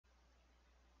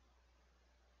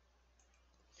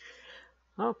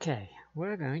Okay,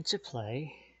 we're going to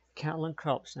play Cattle and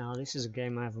Crops now. This is a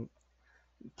game I haven't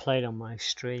played on my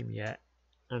stream yet,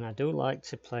 and I do like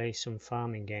to play some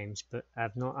farming games, but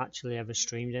I've not actually ever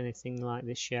streamed anything like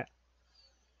this yet.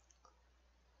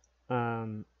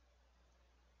 Um,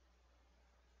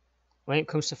 when it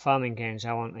comes to farming games,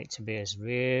 I want it to be as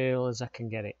real as I can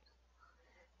get it.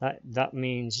 That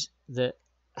means that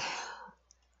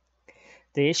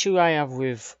the issue I have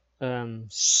with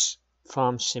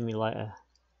Farm Simulator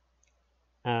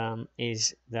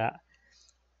is that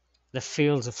the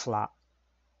fields are flat.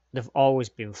 They've always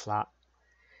been flat.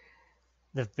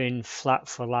 They've been flat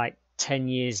for like 10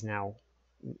 years now,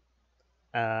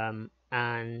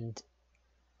 and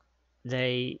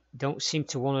they don't seem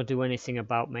to want to do anything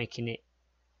about making it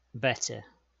better.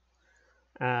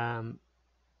 I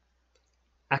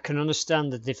can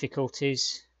understand the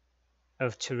difficulties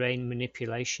of terrain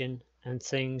manipulation and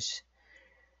things,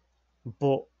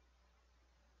 but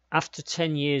after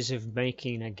 10 years of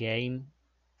making a game,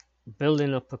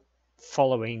 building up a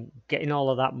following, getting all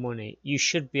of that money, you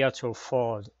should be able to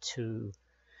afford to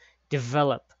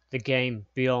develop the game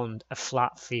beyond a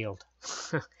flat field.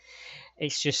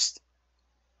 It's just,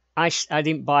 I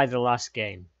didn't buy the last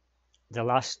game, the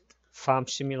last Farm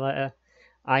Simulator.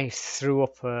 I threw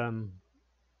up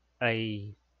a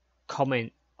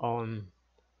comment on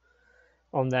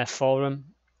their forum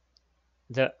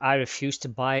that I refuse to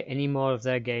buy any more of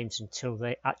their games until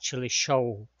they actually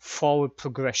show forward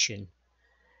progression.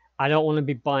 I don't want to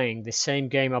be buying the same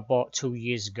game I bought 2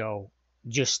 years ago,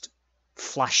 just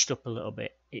flashed up a little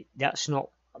bit. That's not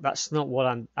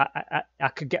what I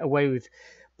could get away with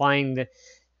buying the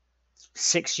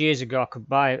 6 years ago. I could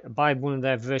buy one of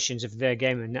their versions of their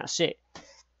game and that's it.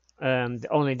 The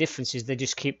only difference is they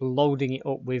just keep loading it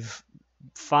up with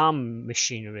farm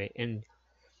machinery, and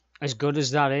as good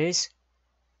as that is,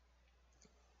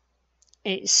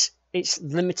 it's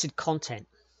limited content.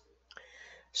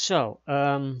 So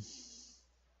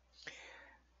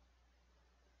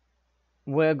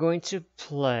we're going to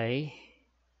play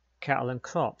Cattle and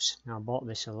Crops. Now I bought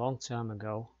this a long time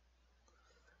ago.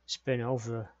 It's been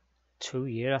over 2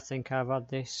 years I think I've had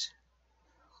this.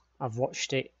 I've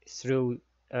watched it through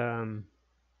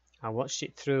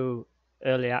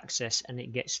early access, and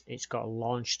it's got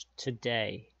launched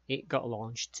today. It got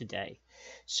launched today.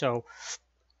 So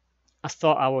I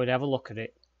thought I would have a look at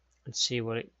it and see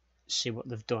what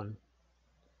they've done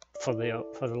for the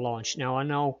launch. Now I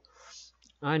know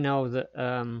that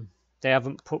they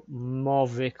haven't put more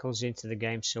vehicles into the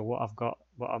game, so what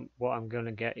I'm going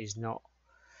to get is not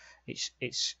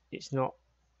it's not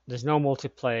there's no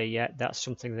multiplayer yet. That's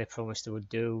something they promised they would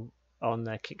do on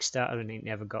their Kickstarter, and it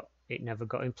never got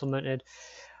implemented.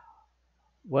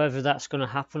 Whether that's going to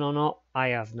happen or not, I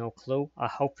have no clue. I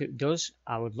hope it does.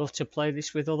 I would love to play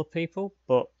this with other people,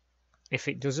 but if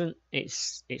it doesn't,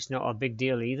 it's not a big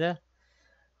deal either.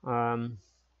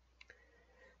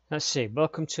 Let's see.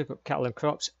 Welcome to Cattle and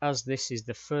Crops. As this is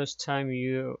the first time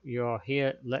you're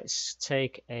here, let's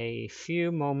take a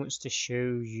few moments to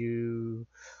show you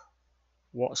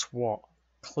what's what.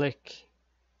 Click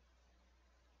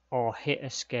or hit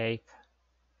escape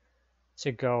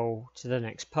to go to the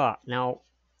next part. Now,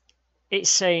 it's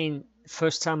saying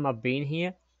first time I've been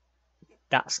here.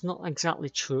 That's not exactly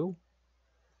true.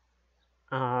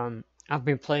 I've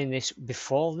been playing this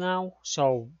before now,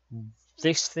 so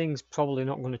this thing's probably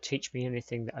not going to teach me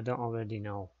anything that I don't already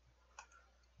know.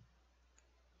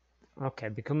 Okay,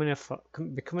 becoming a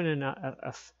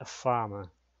farmer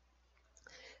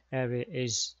area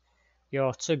is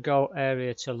your to-go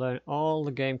area to learn all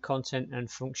the game content and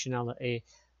functionality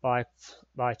by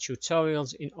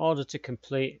tutorials in order to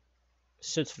complete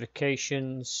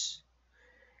certifications.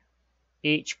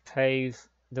 Each pave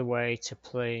the way to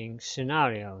playing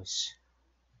scenarios.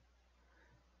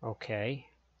 Okay.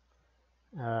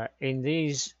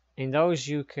 In those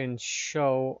you can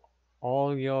show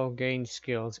all your gained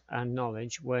skills and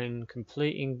knowledge when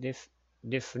completing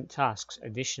different tasks.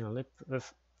 Additionally,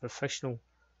 professional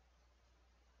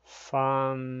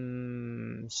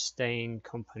farm staying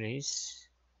companies,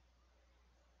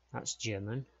 that's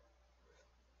German,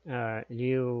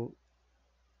 you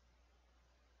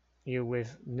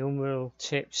with numerous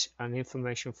tips and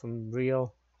information from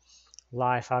real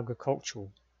life agriculture.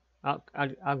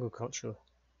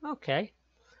 Okay.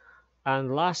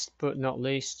 And last but not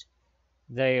least,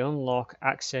 they unlock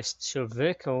access to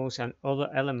vehicles and other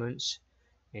elements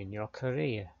in your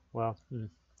career. Well,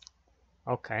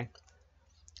 okay.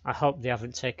 I hope they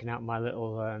haven't taken out my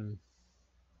little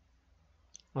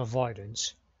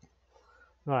avoidance.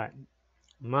 Right,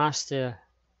 master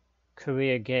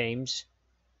career games.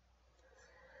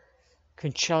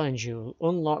 can challenge you,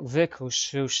 unlock vehicles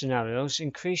through scenarios,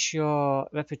 increase your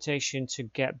reputation to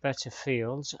get better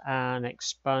fields, and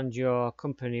expand your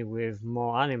company with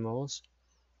more animals,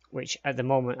 which at the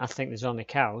moment I think there's only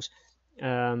cows,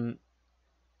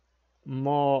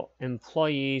 more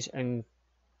employees, and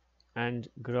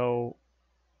growing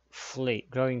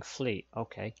fleet.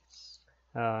 Okay.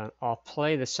 Or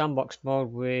play the sandbox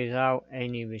mode without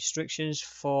any restrictions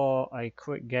for a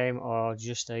quick game or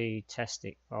just a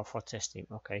testing or for testing.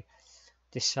 Okay.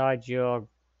 Decide your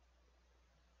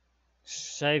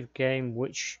save game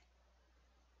which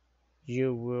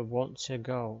you will want to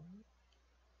go.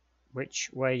 Which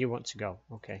way you want to go.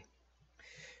 Okay.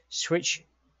 Switch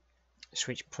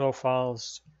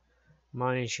profiles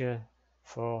manager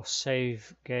for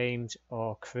save games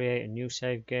or create a new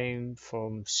save game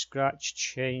from scratch.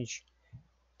 Change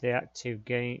the active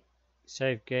game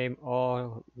save game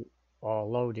or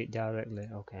load it directly.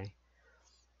 Okay.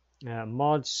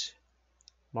 Mods.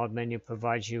 Mod menu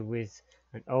provides you with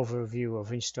an overview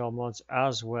of install mods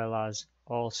as well as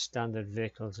all standard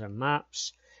vehicles and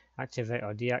maps. Activate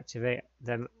or deactivate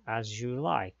them as you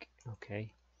like.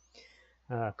 Okay.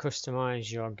 Customize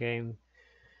your game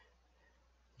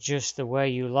just the way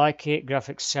you like it.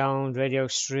 Graphics, sound, radio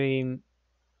stream.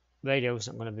 Radio is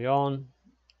not going to be on.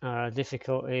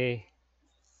 Difficulty,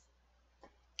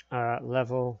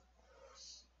 level,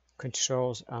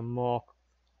 controls, and more.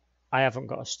 I haven't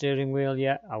got a steering wheel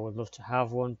yet. I would love to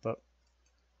have one, but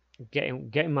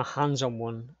getting my hands on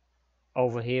one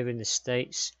over here in the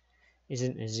States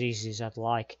isn't as easy as I'd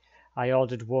like. I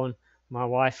ordered one. My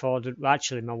wife ordered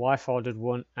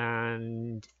one,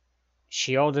 and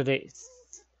she ordered it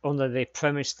under the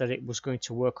premise that it was going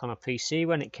to work on a PC.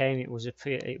 When it came, it was a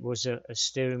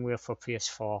steering wheel for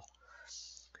PS4.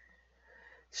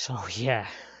 So yeah,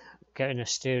 getting a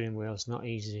steering wheel is not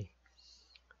easy.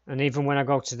 And even when I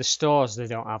go to the stores, they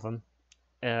don't have them.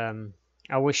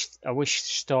 I wish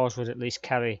stores would at least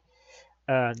carry.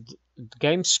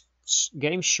 Game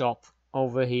Shop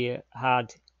over here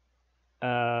had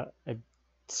a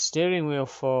steering wheel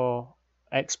for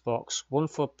Xbox, one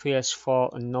for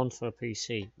PS4 and none for a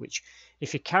PC, which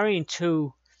if you're carrying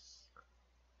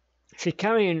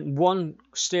one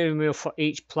steering wheel for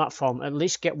each platform, at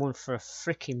least get one for a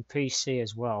freaking PC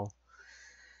as well.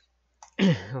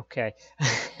 Okay.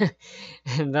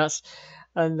 and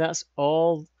that's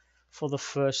all for the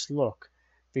first look.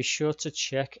 Be sure to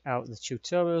check out the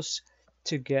tutorials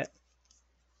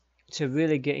to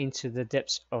really get into the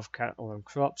depths of cattle and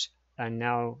crops, and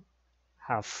now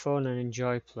have fun and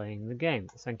enjoy playing the game.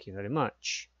 Thank you very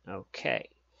much. Okay,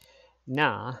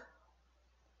 now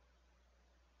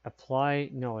apply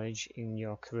knowledge in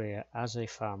your career as a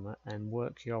farmer and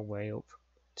work your way up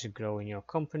to growing your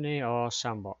company or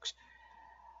sandbox.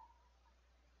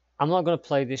 I'm not going to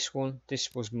play this one.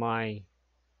 This was my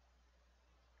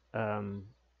early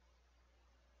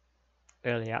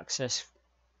access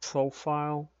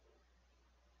profile,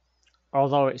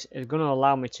 although it's going to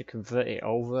allow me to convert it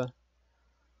over.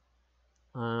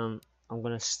 I'm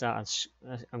going to start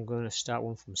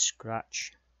one from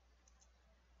scratch.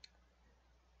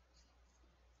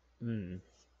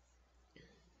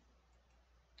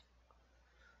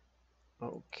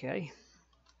 Okay.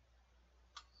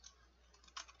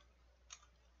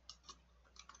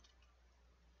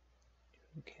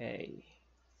 Okay.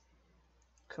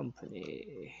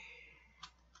 Company.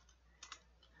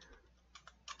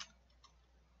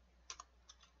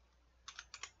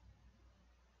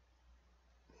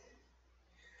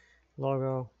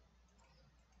 Logo.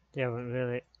 They haven't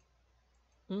really.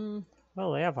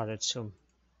 Well, they have added some.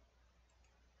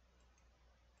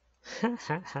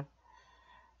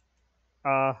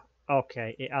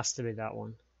 Okay, it has to be that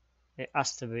one. It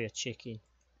has to be a chicken.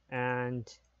 And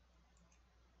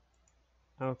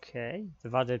okay,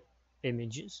 they've added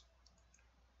images.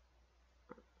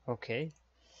 Okay,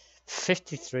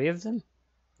 53 of them.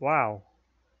 Wow.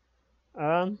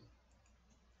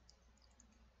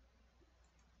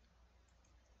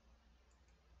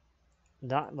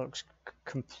 That looks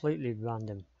completely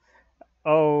random.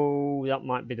 Oh, that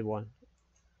might be the one.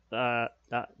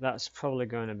 That's probably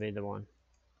going to be the one.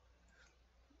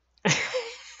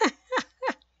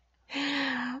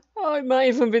 Oh, it might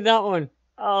even be that one.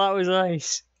 Oh, that was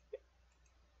nice.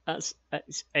 It's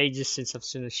ages since I've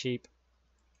seen a sheep.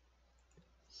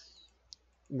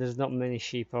 There's not many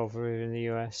sheep over here in the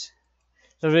US.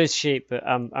 There is sheep, but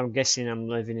I'm guessing I'm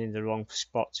living in the wrong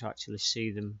spot to actually see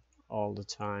them all the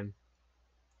time.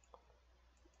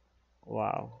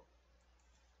 Wow.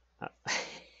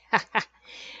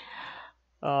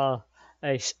 Oh,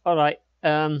 ace. All right.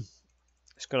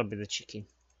 It's got to be the chicken.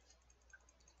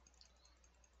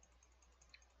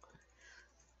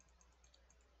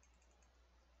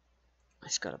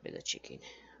 It's gotta be the chicken.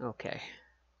 Okay.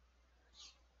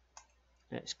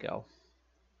 Let's go.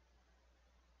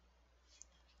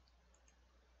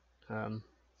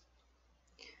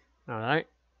 Alright.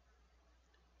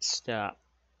 Start.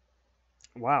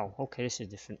 Wow, okay, this is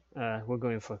different. We're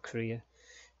going for a career.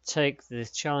 Take the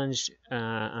challenge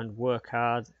and work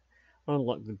hard.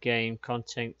 Unlock the game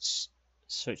contents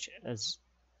such as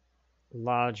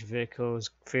large vehicles,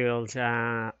 fields,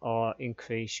 or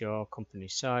increase your company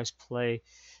size. Play,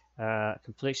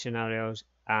 complete scenarios,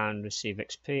 and receive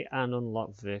XP and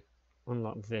unlock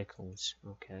vehicles.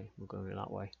 Okay, we're going that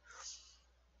way.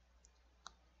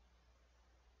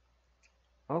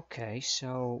 Okay,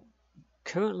 so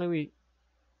currently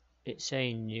it's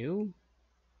saying new,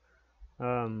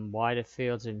 wider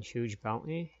fields and huge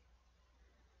bounty.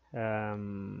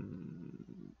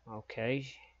 Okay,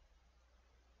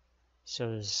 so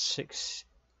there's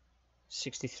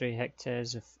 63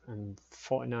 hectares and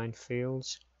 49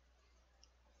 fields.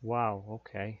 Wow,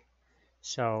 okay,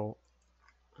 so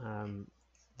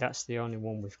that's the only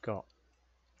one we've got.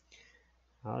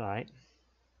 Alright,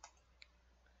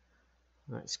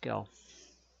 let's go.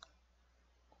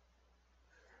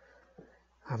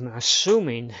 I'm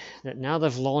assuming that now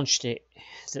they've launched it,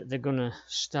 that they're gonna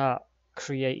start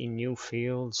creating new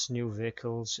fields, new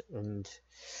vehicles, and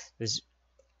there's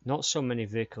not so many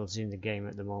vehicles in the game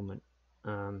at the moment,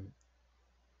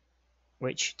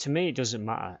 which to me it doesn't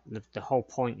matter. The whole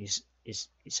point is it's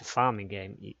a farming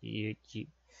game.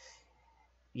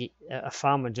 A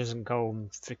farmer doesn't go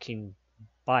and freaking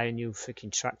buy a new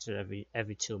freaking tractor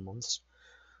every 2 months.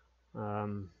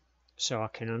 So I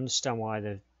can understand why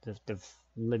they've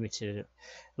limited it.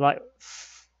 Like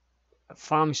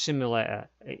Farm Simulator,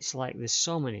 it's like there's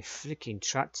so many freaking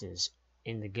tractors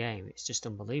in the game. It's just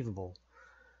unbelievable.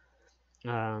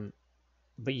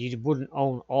 But you wouldn't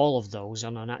own all of those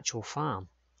on an actual farm.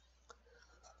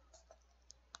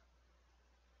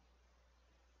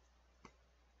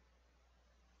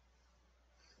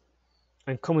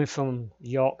 And coming from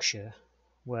Yorkshire,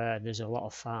 where there's a lot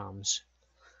of farms,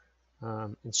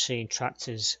 and seeing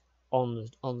tractors on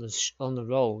the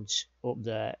roads up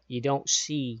there, you don't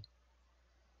see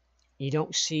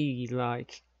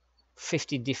like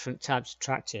 50 different types of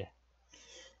tractor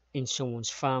in someone's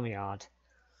farmyard.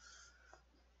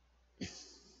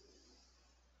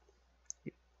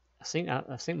 I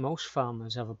think most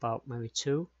farmers have about maybe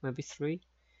 2, maybe 3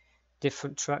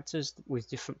 different tractors with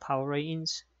different power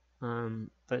ratings,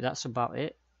 but that's about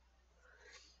it.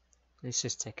 This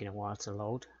is taking a while to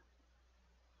load.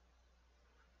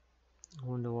 I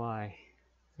wonder why.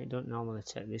 It don't normally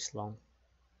take this long.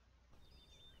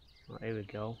 Oh, here we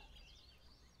go.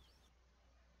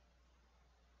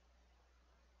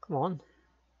 Come on.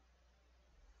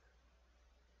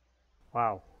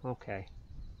 Wow, okay.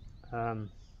 That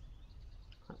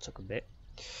took a bit.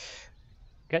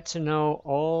 Get to know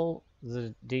all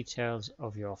the details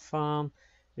of your farm.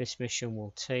 This mission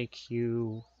will take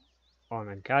you on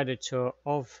a guided tour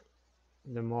of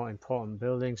the more important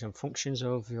buildings and functions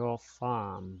of your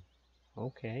farm.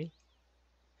 Okay,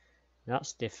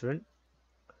 that's different.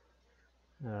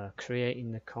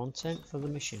 Creating the content for the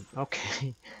mission.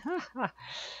 Okay.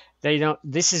 They don't.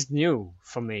 This is new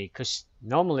for me because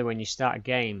normally when you start a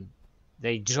game,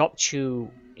 they dropped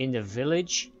you in the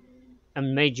village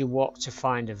and made you walk to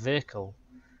find a vehicle.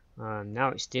 Now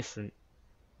it's different.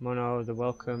 Mono, the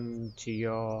welcome to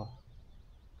your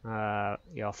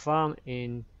farm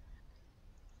in.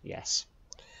 Yes.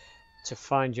 To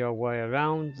find your way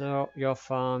around your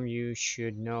farm, you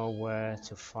should know where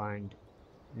to find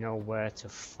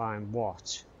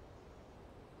what.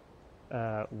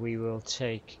 We will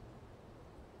take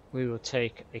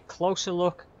a closer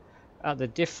look at the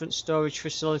different storage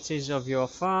facilities of your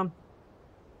farm,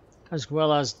 as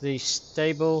well as the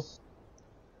stable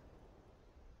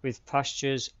with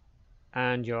pastures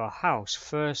and your house.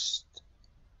 First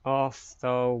off,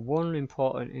 though, one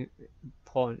important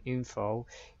info: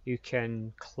 you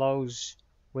can close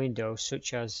windows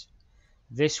such as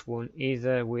this one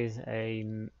either with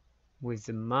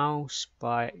the mouse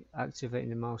by activating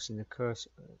the mouse in the cursor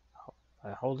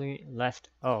by holding it left.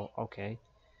 Oh, okay.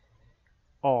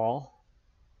 Or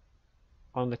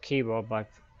on the keyboard by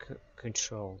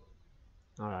control.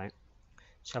 Alright,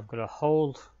 so I've got to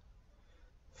hold,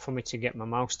 for me to get my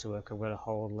mouse to work, I've got to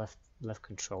hold left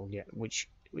control, yeah, which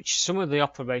some of the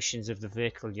operations of the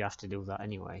vehicle you have to do that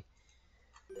anyway.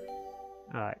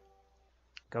 Alright,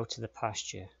 go to the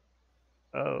pasture.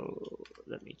 Oh,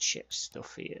 let me check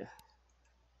stuff here.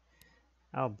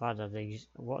 How bad are these?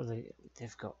 What are they?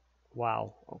 They've got,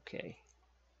 wow, okay.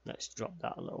 Let's drop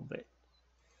that a little bit.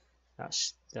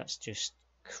 That's just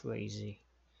crazy.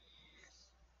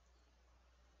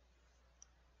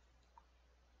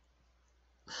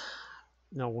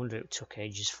 No wonder it took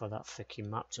ages for that freaking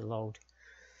map to load.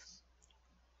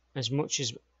 As much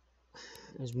as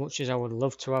I would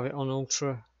love to have it on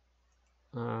ultra,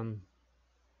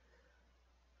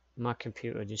 my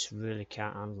computer just really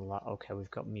can't handle that. Okay,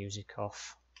 we've got music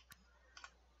off.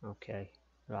 Okay,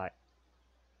 right.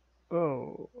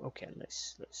 Oh, okay,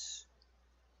 let's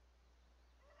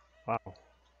wow.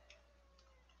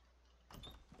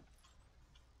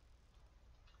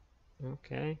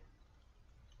 Okay.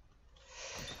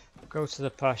 Go to the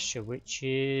pasture, which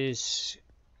is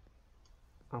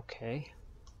okay.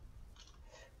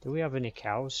 Do we have any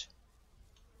cows?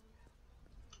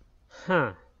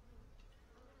 Huh.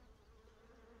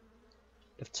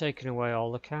 They've taken away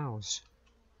all the cows.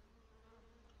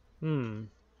 We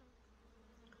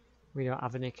don't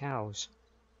have any cows.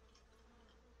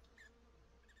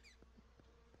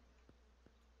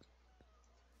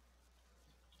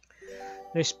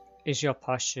 This is your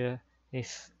pasture.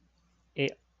 If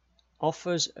it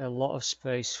offers a lot of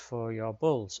space for your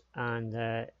bulls, and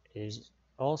there is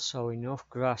also enough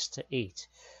grass to eat.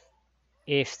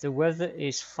 If the weather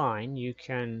is fine, you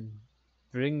can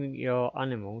bring your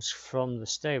animals from the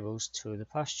stables to the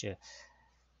pasture.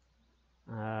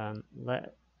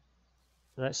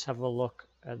 Let's have a look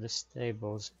at the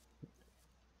stables.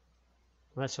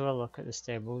 Let's have a look at the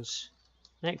stables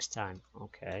next time.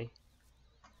 Okay.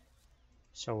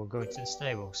 So we're going to the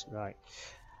stables, right?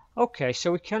 Okay,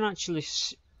 so we can actually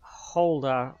hold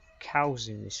our cows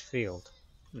in this field.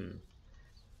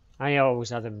 I always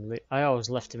had them. I always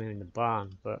left them in the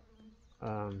barn, but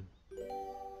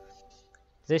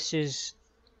this is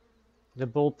the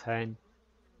bull pen.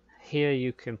 Here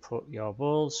you can put your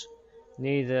bulls,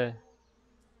 neither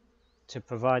to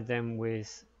provide them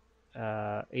with,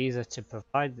 either to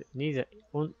provide neither.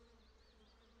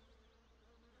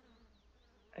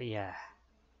 Yeah.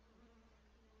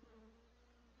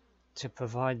 To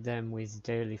provide them with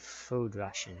daily food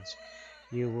rations.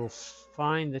 You will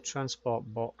find the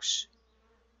transport box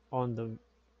on the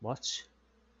what?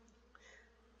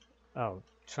 Oh,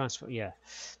 transport. Yeah,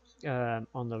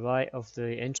 on the right of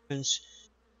the entrance.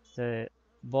 The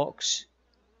box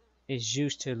is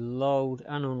used to load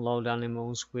and unload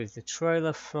animals with the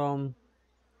trailer. From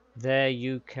there,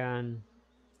 you can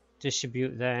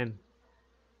distribute them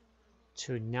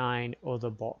to 9 other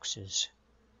boxes.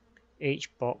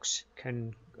 Each box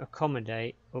can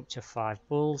accommodate up to 5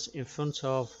 bulls. In front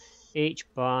of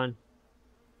each barn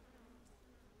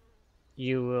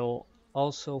you will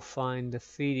also find the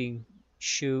feeding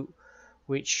chute,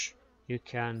 which you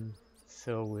can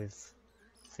fill with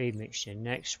feed mixture.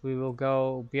 Next we will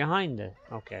go behind it.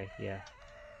 Okay, yeah,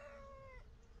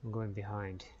 I'm going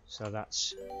behind, so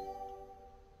that's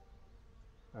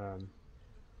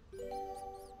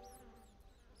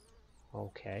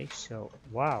okay. So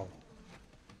wow,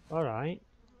 all right,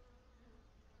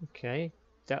 okay,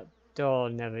 that door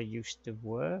never used to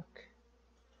work.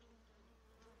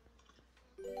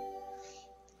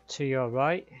 To your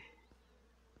right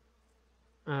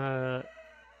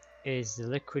is the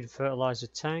liquid fertilizer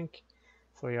tank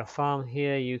for your farm.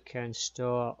 Here you can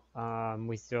store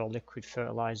with your liquid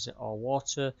fertilizer or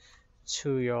water.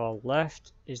 To your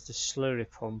left is the slurry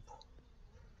pump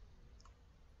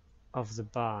of the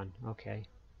barn. Okay,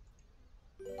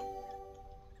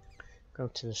 go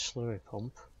to the slurry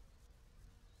pump.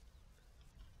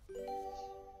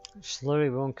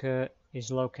 Slurry bunker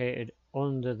is located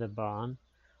under the barn.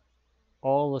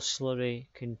 All the slurry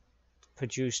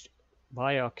produced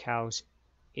by your cows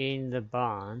in the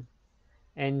barn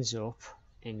ends up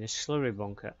in the slurry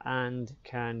bunker and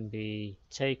can be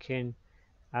taken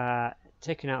out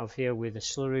of here with a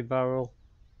slurry barrel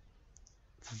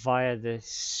via the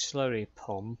slurry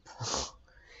pump.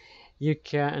 You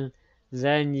can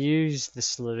then use the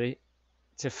slurry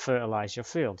to fertilize your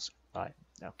fields. Right,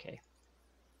 okay.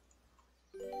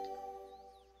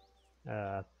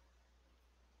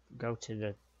 Go to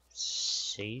the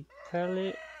seed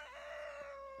pellets.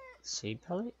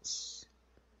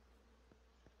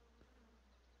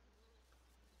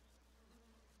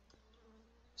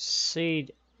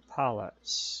 Seed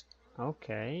pallets.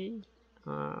 Okay.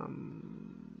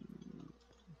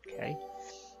 Okay.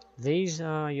 These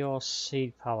are your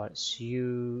seed pallets.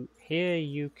 Here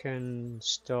you can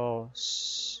store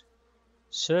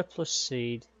surplus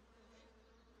seed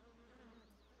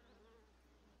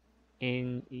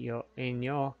in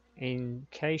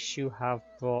case you have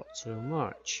bought too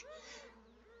much.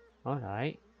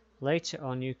 Alright. Later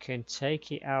on you can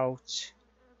take it out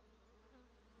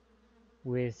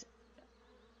with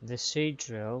the seed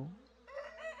drill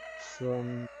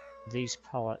from these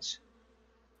pallets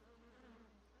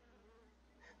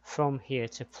from here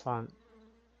to plant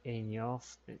in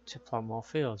to plant more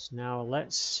fields. Now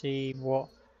let's see what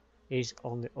is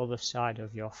on the other side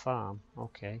of your farm.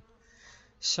 Okay,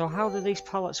 so how do these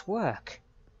pallets work?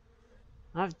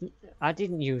 I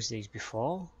didn't use these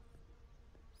before,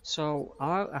 so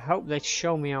I hope they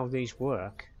show me how these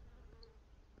work.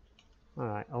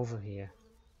 Alright, over here.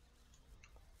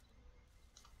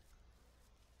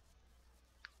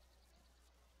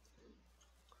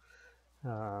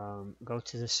 Go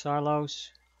to the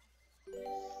silos.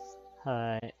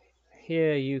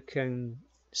 Here you can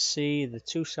see the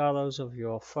 2 silos of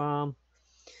your farm.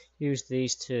 Use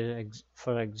these to,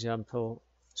 for example,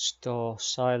 store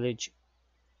silage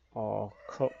or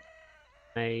cut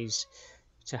maize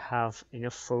to have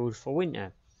enough food for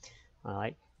winter.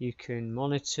 Alright, you can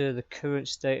monitor the current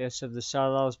status of the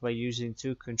silos by using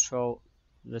the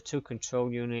two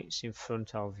control units in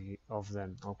front of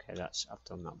them. Okay, I've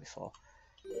done that before.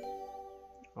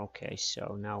 Okay,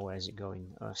 so now where's it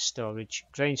going? Storage,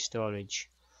 grain storage.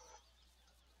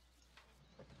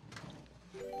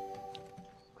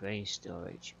 Grain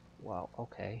storage. Wow,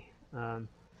 okay.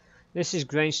 This is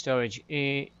grain storage.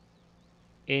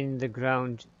 In the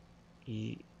ground,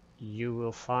 you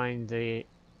will find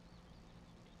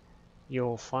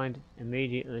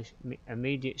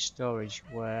immediate storage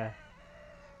where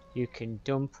you can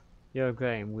dump your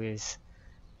grain with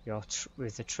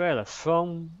the trailer.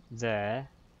 From there,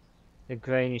 the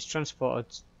grain is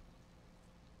transported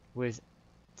with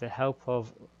the help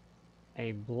of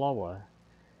a blower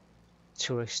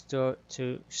to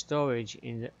storage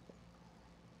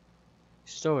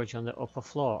on the upper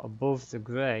floor. Above the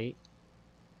grid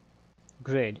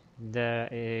there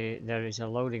is a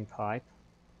loading pipe.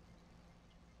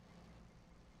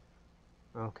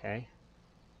 Okay.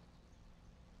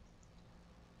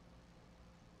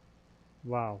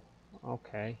 Wow.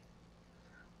 Okay.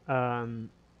 There's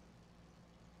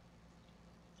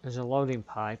a loading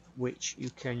pipe which you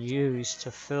can use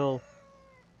to fill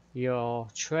your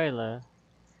trailer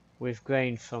with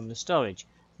grain from the storage.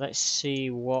 Let's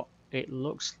see what it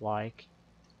looks like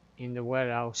in the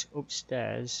warehouse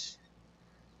upstairs.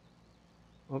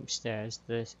 The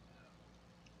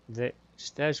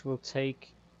stairs will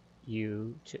take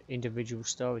you to individual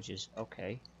storages.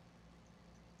 Okay.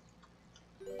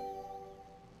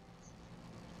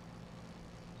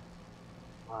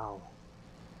 Wow.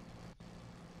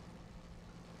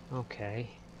 Okay.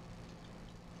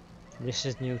 This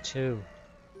is new too.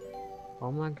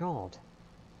 Oh my god.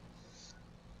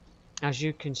 As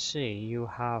you can see, you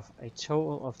have a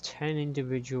total of 10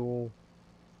 individual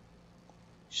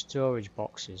storage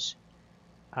boxes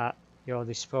at your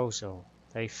disposal.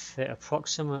 They fit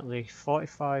approximately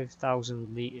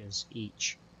 45,000 litres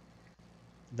each.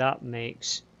 That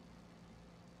makes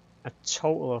a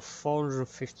total of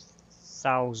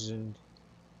 450,000.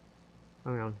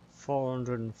 Hang on,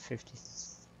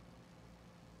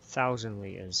 450,000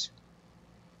 litres.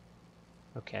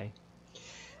 Okay.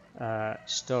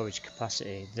 Storage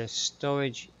capacity. The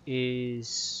storage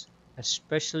is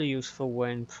especially useful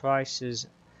when prices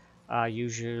are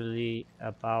usually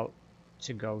about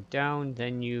to go down.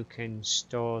 Then you can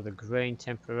store the grain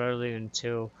temporarily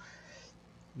until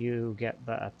you get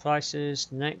better prices.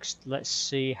 Next, let's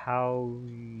see how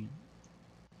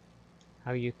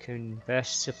you can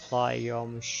best supply your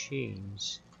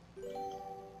machines.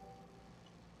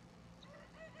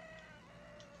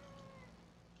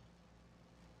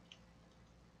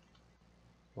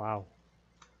 Wow.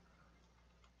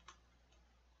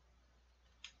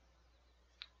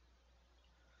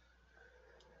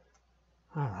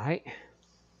 All right.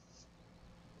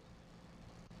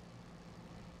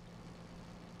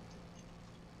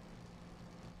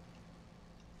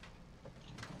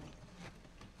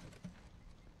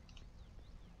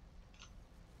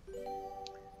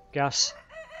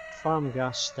 Farm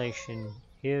gas station.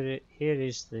 Here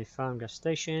is the farm gas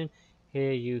station.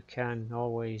 Here you can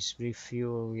always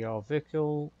refuel your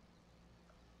vehicle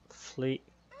fleet.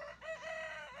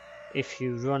 If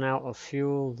you run out of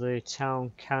fuel, the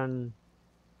town can.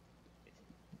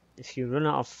 If you run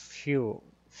out of fuel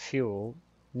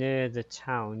near the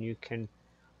town, you can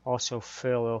also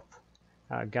fill up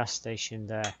at a gas station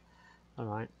there. All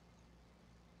right.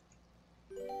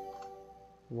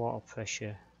 Water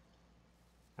pressure.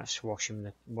 That's washing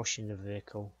the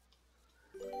vehicle.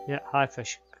 Yeah, high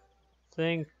pressure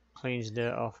thing cleans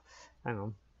dirt off. Hang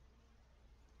on.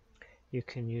 You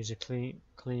can use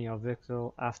clean your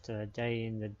vehicle after a day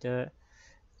in the dirt.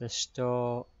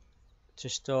 To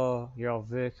store your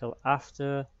vehicle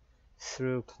after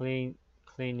through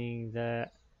cleaning,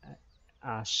 there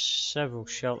are several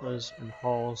shelters and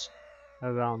halls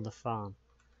around the farm.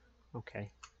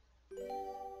 Okay.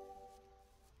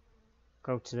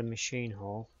 go to the machine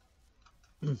hall.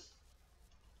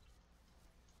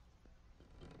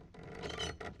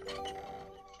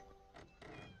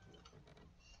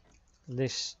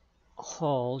 This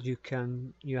hall,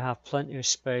 you have plenty of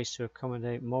space to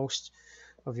accommodate most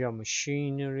of your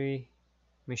machines,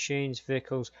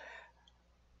 vehicles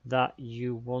that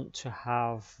you want to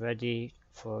have ready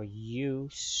for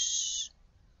use.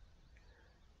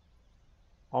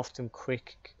 Often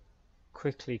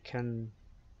quickly can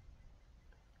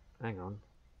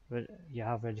you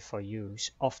have ready for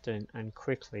use often and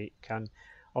quickly can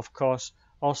of course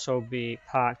also be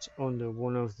parked under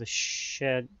one of the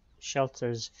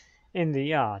shelters in the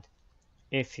yard.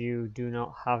 If you do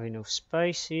not have enough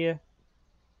space here,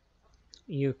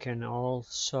 you can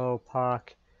also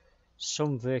park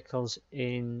some vehicles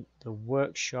in the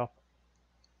workshop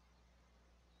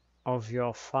of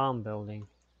your farm building.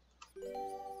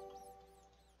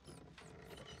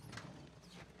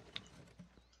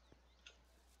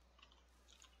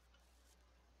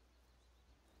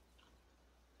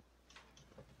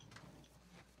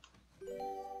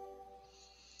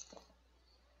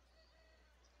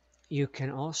 You can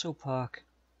also park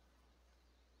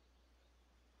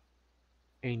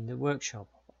in the workshop,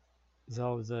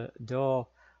 though the door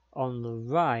on the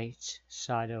right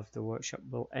side of the workshop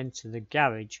will enter the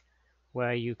garage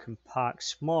where you can park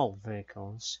small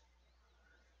vehicles.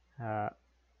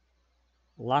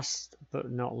 Last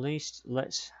but not least,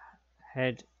 let's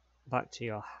head back to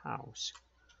your house.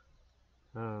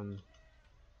 I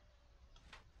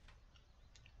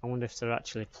wonder if they're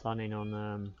actually planning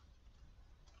on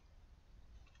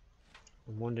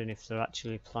I'm wondering if they're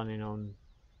actually planning on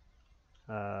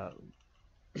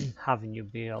having you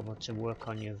be able to work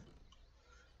on your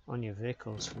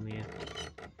vehicles from here.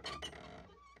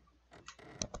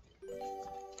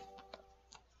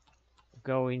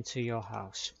 Go into your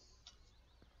house.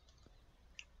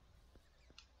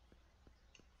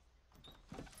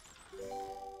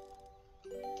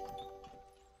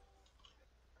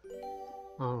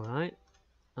 Alright.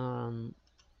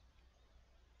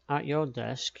 At your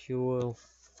desk you will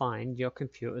find your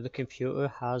computer. The computer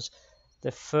has the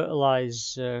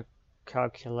fertilizer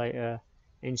calculator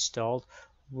installed,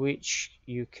 which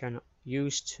you can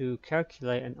use to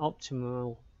calculate an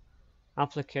optimal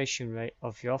application rate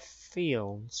of your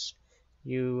fields.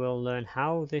 You will learn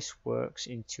how this works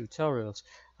in tutorials.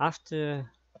 After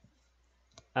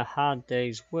a hard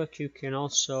day's work, you can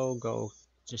also go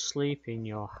to sleep in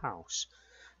your house.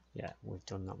 Yeah, we've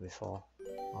done that before.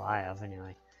 Well, I have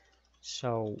anyway.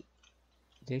 So,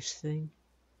 this thing?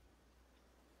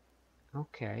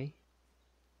 Okay.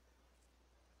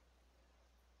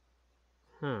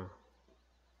 Huh.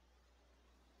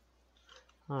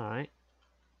 Alright.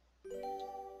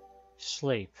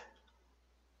 Sleep.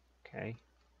 Okay.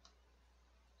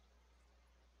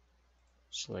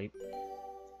 Sleep.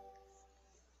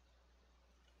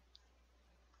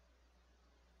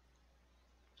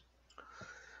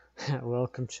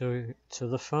 Welcome to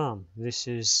the farm. This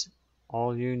is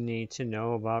all you need to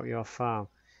know about your farm.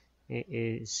 It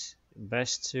is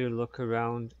best to look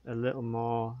around a little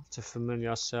more to familiar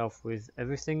yourself with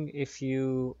everything. If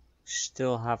you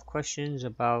still have questions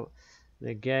about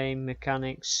the game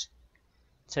mechanics,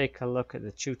 take a look at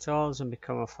the tutorials and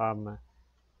become a farmer.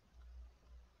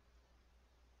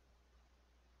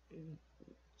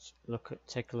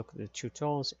 Take a look at the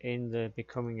tutorials in the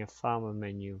becoming a farmer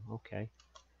menu. Okay.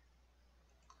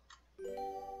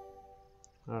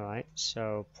 Alright,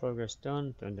 so progress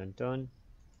done, done.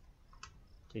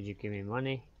 Did you give me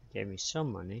money? You gave me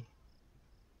some money.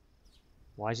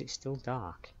 Why is it still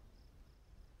dark?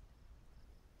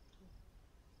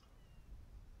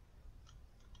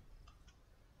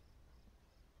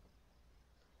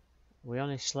 We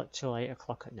only slept till 8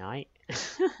 o'clock at night.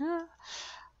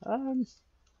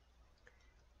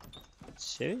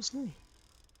 Seriously?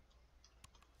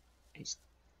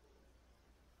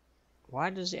 Why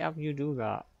does it have you do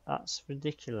that? That's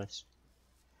ridiculous.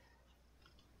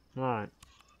 Right,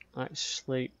 let's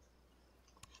sleep.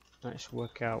 Let's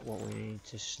work out what we need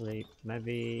to sleep.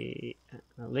 Maybe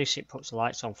at least it puts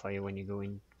lights on for you when you go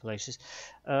in places.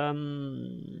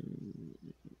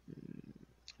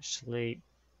 Sleep.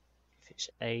 If it's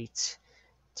 8,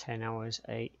 10 hours,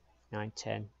 8, 9,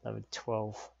 10, 11,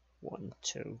 12, 1,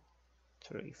 2,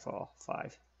 3, 4,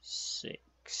 5,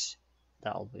 6.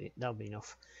 That'll be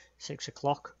enough. 6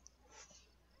 o'clock.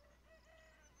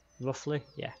 Roughly,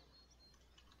 yeah.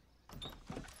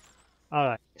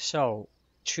 Alright, so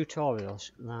tutorials.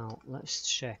 Now let's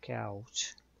check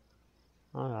out.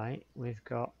 Alright, we've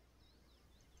got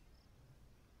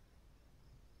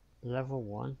level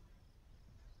 1.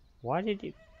 Why did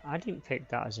it I didn't pick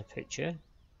that as a picture.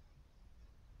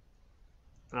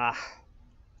 Ah,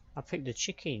 I picked the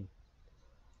chicken.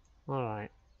 Alright.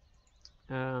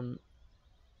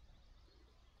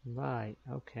 Right,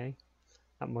 okay.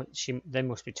 They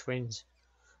must be twins.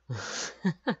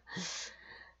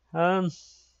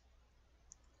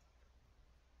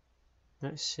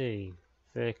 Let's see.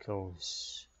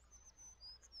 Vehicles.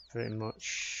 Pretty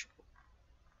much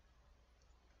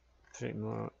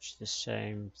the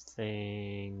same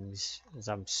things as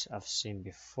I've seen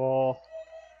before.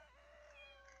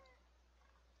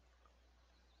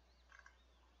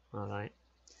 Alright,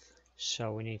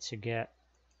 so we need to get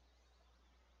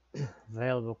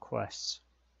available quests.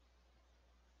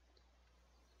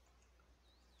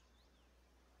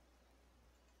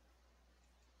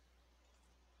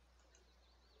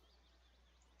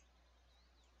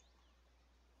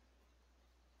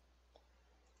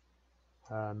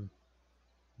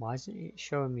 Why isn't it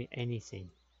showing me anything?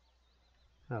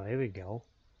 Oh, here we go.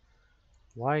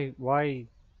 Why?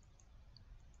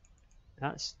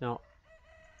 That's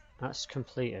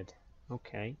completed.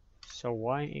 Okay, so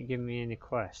why ain't it giving me any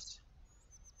quests?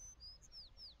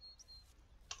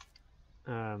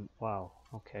 Wow,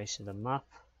 okay, so the map,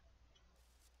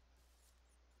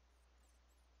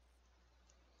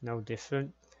 no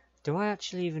different. Do I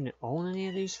actually even own any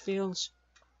of these fields?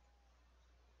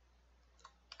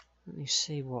 Let me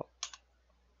see what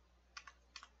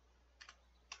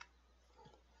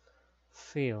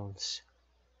fields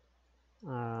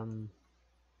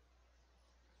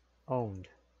owned.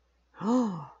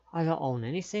 Oh, I don't own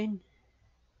anything.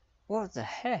 What the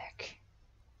heck?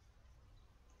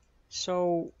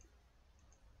 So,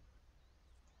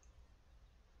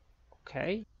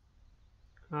 okay.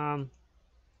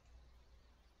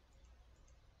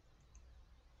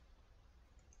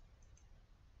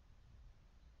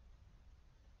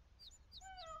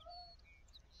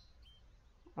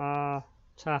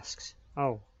 Tasks.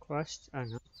 Oh, quest.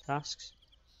 Hang on. Tasks.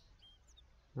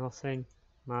 Nothing.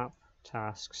 Map.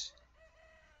 Tasks.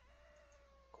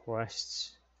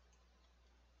 Quests.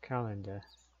 Calendar.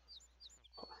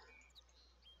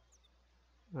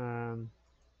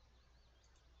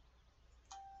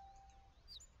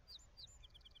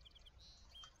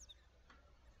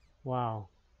 Wow.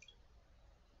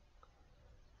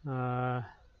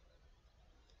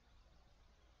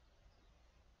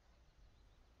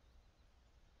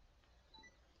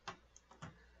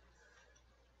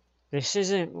 This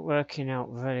isn't working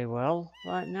out very well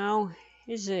right now,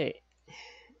 is it?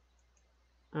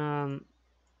 Because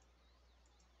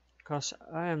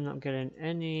I am not getting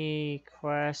any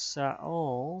quests at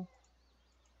all.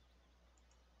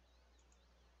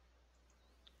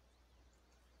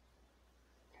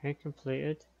 Okay,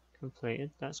 completed.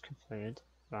 That's completed.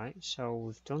 Right, so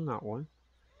we've done that one.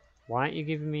 Why aren't you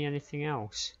giving me anything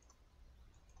else?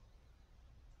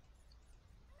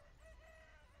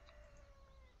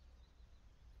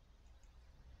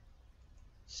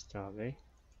 Starbie.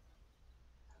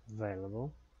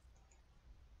 Available.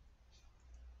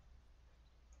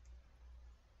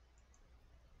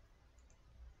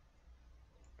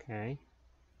 Okay.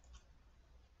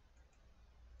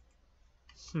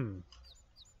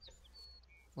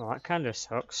 Well, that kind of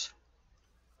sucks.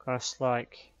 Because,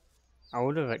 like, I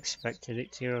would have expected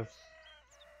it to have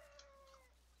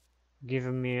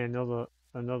given me another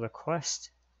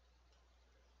quest.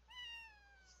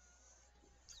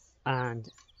 And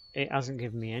it hasn't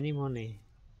given me any money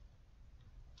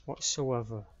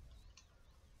whatsoever.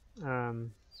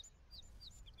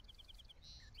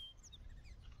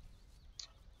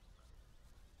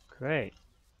 Great.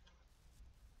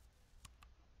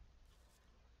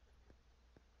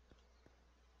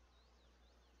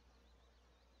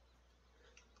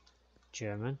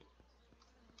 German.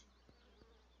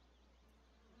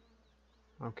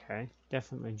 Okay,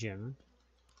 definitely German.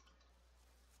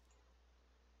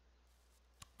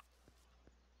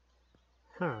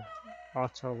 Huh.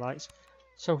 Auto lights.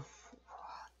 So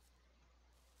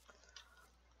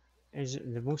is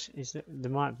it the most? Is it?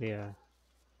 There might be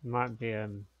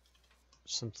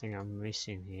something I'm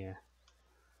missing here.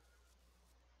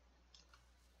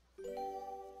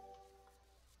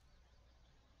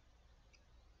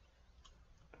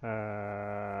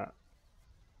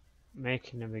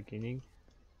 Making a beginning.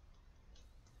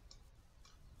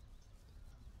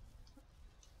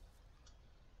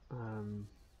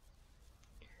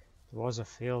 There was a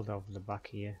field over the back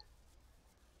here.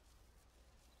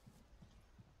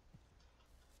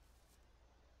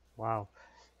 Wow,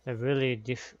 they've really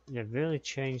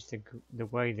changed the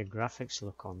way the graphics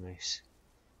look on this.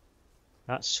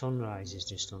 That sunrise is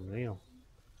just unreal.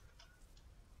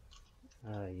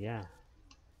 Yeah.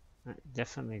 That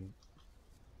definitely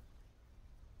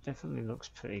looks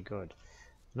pretty good.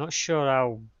 Not sure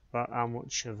how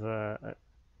much of a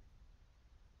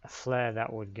flare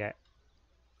that would get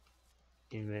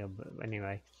in real, but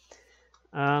anyway.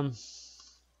 I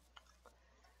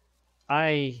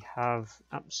have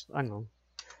hang on,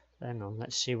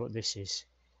 let's see what this is.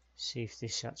 See if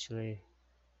this actually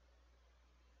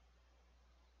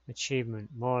achievement,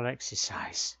 more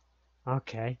exercise.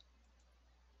 Okay.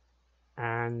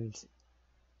 And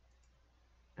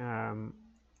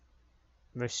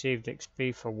received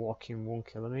XP for walking 1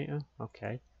 kilometer.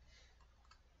 Okay.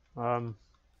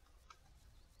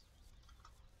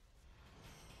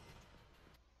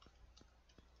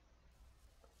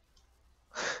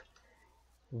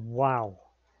 Wow,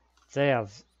 they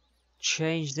have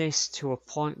changed this to a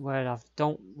point where I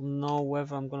don't know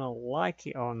whether I'm gonna like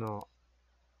it or not.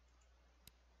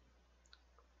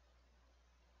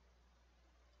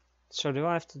 So do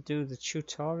I have to do the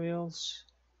tutorials?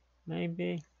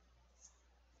 Maybe.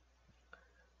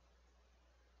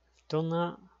 Done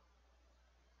that.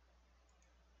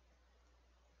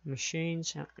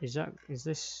 Machines. Is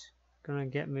this gonna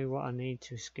get me what I need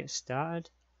to get started?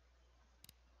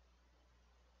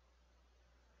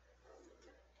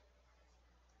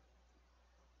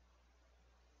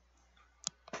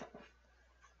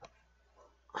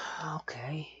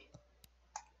 Okay.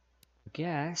 I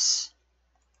guess.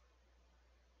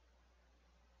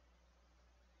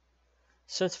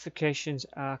 Certifications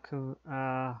are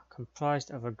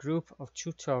comprised of a group of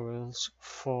tutorials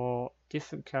for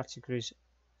different categories.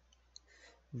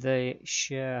 They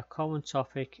share a common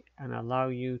topic and allow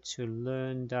you to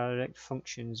learn direct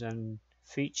functions and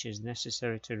features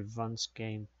necessary to advanced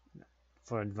gameplay.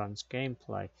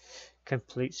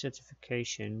 Complete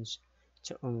certifications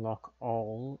to unlock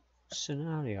all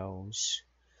scenarios.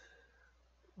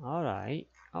 Alright,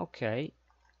 okay.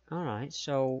 Alright,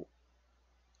 so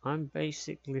I'm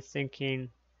basically thinking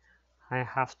I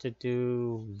have to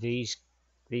do these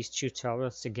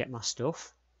tutorials to get my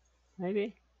stuff,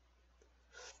 maybe.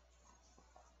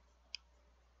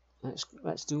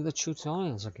 Let's do the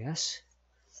tutorials, I guess.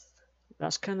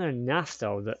 That's kind of naff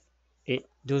though that it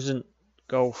doesn't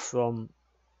go from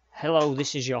hello,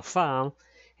 this is your farm.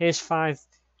 Here's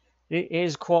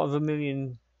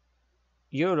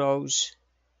 €250,000.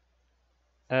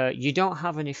 You don't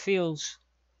have any fields,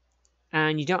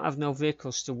 and you don't have no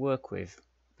vehicles to work with.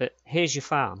 But here's your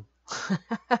farm.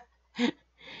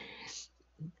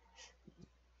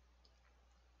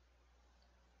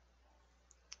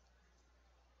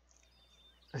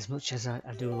 As much as I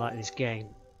do like this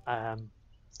game,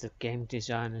 the game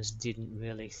designers didn't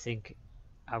really think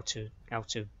how to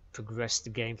progress the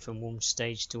game from one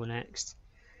stage to the next.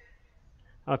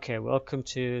 Okay, welcome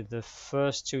to the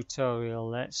first tutorial.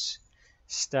 Let's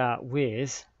start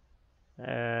with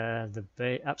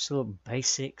the absolute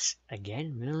basics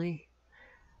again. Really,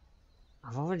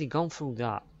 I've already gone through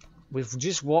that. We've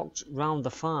just walked around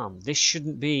the farm. This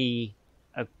shouldn't be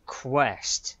a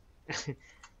quest.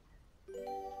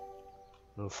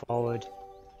 Move forward,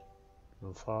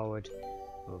 move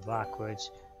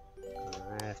backwards, go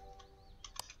left,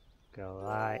 go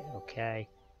right, okay.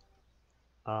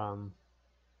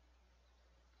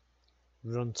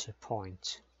 Run to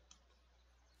point.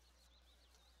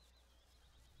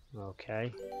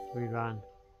 Okay, we ran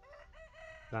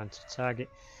to target.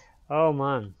 Oh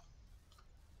man.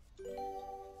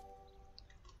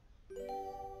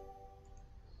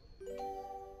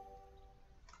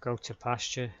 Go to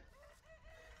pasture.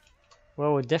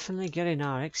 Well, we're definitely getting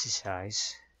our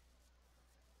exercise.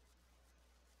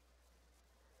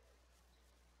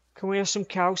 Can we have some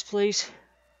cows, please?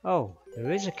 Oh,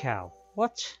 there is a cow.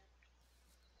 What?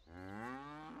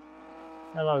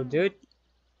 Hello, dude.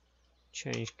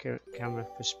 Change camera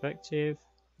perspective.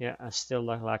 Yeah, I still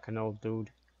look like an old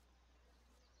dude.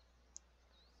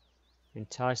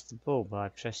 Entice the bull by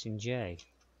pressing J.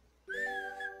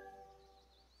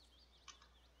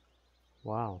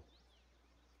 Wow.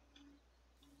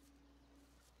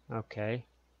 Okay.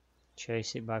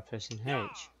 Chase it by pressing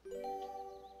H.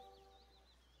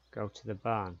 Go to the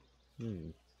barn.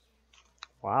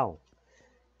 Wow.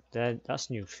 That's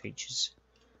new features.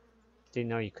 Didn't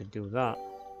know you could do that.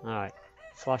 Alright.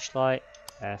 Flashlight.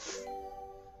 F.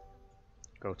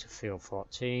 Go to field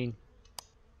 14.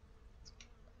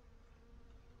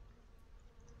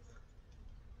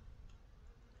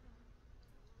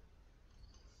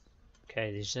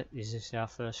 Okay, is this our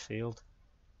first field?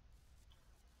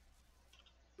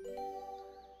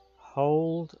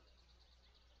 Hold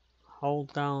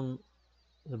down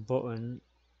the button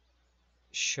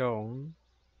shown.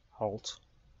 Halt.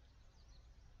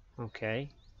 Okay.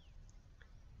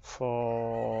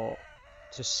 for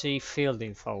to see field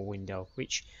info window,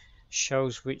 which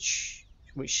shows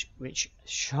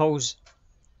shows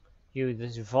you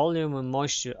the volume and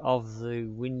moisture of the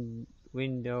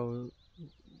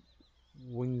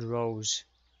windrows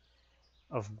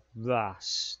of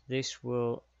grass. This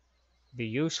will be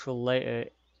useful later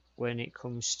when it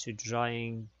comes to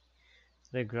drying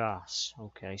the grass.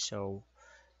 Okay, so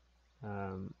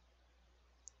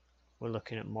we're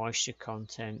looking at moisture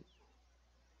content.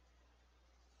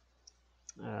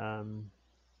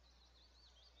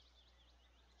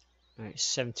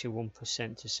 It's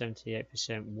 71% to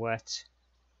 78% wet,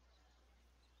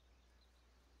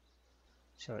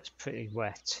 so it's pretty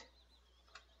wet.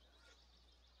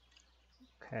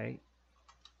 Okay.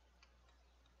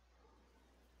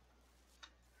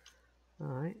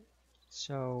 Alright,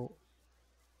 so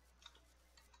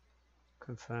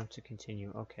confirm to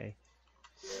continue. Okay.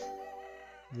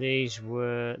 These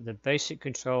were the basic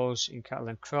controls in cattle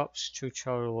and crops.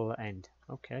 Tutorial will end.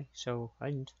 Okay, so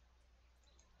end.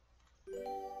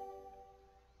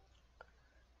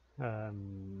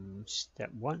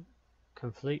 Step 1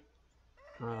 complete.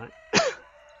 Alright.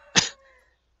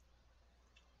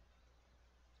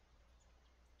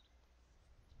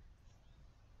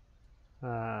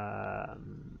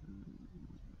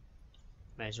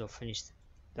 May as well finish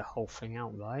the whole thing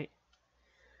out, right?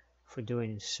 If we're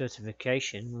doing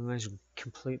certification, we may as well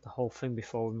complete the whole thing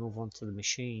before we move on to the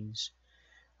machines.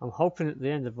 I'm hoping at the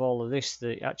end of all of this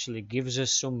that it actually gives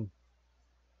us some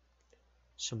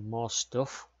more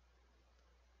stuff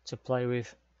to play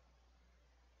with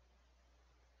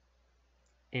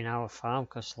in our farm,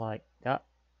 because like that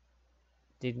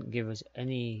didn't give us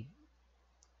any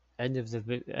end of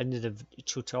the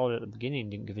tutorial at the beginning,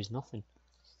 didn't give us nothing.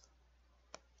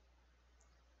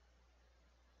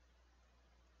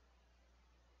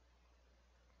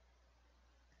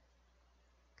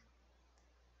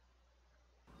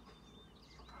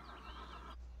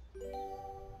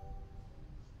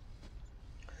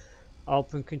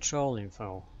 Open control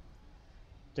info.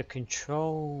 The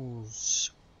control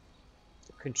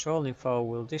info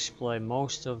will display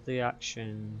most of the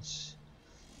actions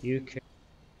you can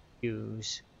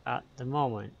use at the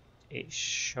moment. It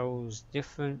shows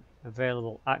different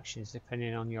available actions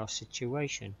depending on your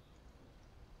situation.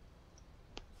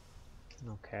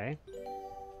 Okay.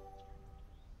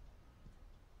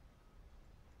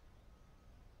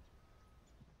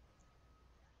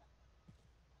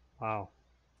 Wow.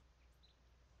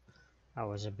 That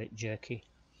was a bit jerky.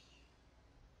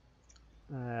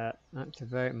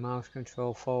 Activate mouse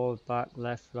control, forward, back,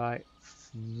 left, right,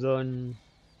 run,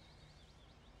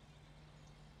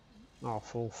 or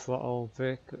full throttle,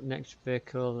 vehicle, next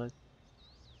vehicle,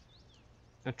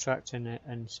 attract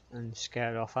and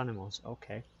scare off animals.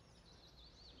 Okay.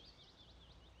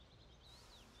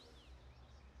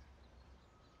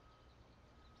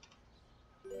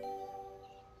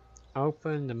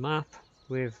 Open the map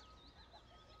with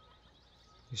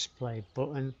display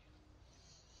button.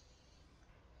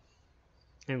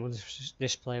 It will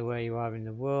display where you are in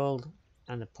the world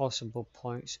and the possible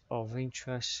points of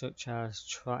interest, such as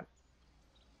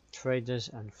traders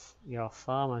and your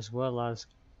farm, as well as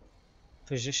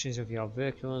positions of your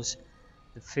vehicles,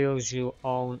 the fields you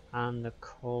own, and the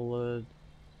colored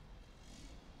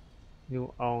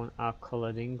you own are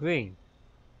colored in green.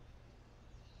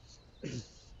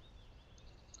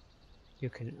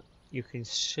 You can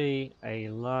see a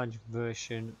large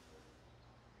version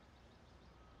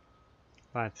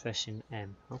by pressing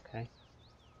M. Okay.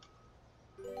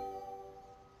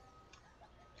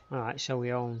 Alright, so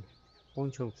we own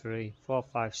 1, 2, 3, 4,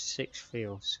 5, 6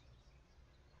 fields.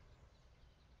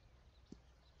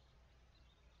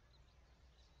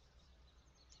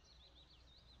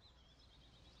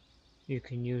 You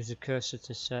can use the cursor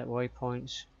to set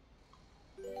waypoints.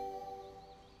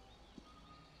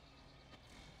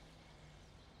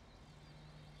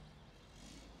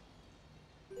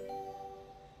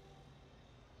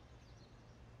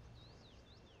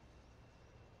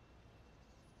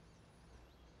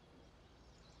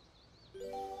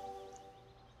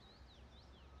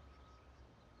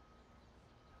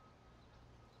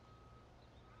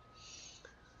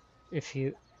 If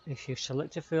you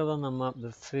select a field on the map,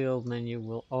 the field menu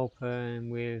will open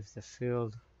with the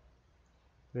field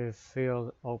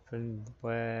open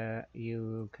where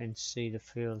you can see the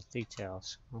field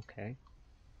details. Okay.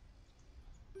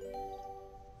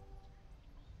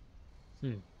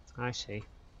 I see.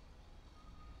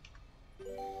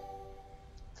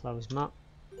 Close map.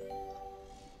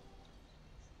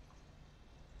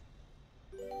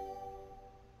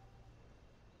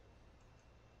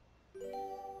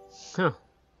 Huh.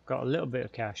 Got a little bit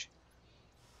of cash.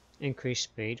 Increase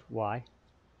speed. Why?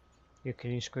 You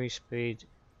can increase speed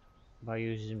by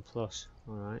using plus.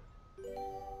 Alright.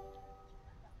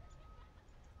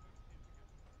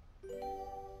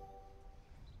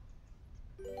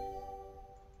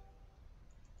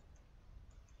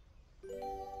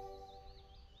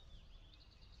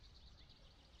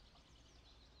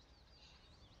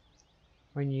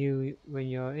 When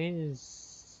you're in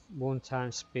 1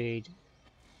 time speed,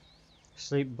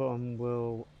 sleep button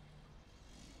will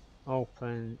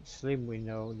open sleep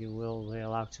window. You will be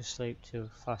allowed to sleep to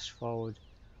fast forward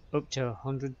up to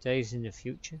 100 days in the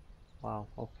future. Wow,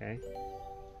 okay.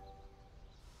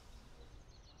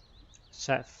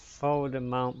 Set forward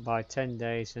amount by 10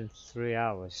 days and 3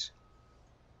 hours.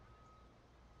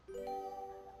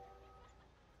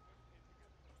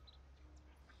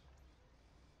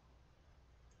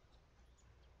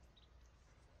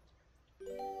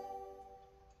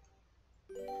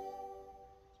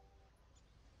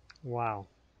 Wow.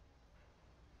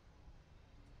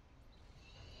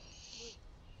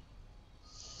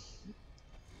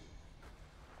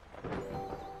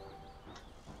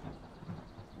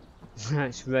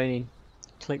 It's raining.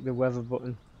 Click the weather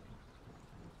button.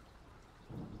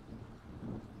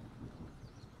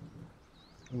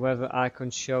 Weather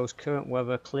icon shows current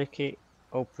weather. Click it.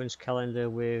 Opens calendar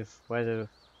with weather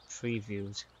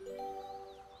previews.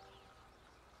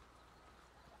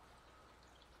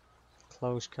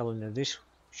 Close calendar. This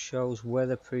shows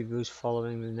weather previews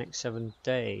following the next 7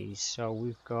 days. So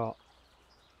we've got...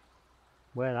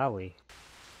 Where are we?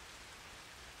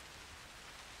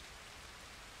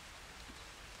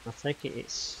 I think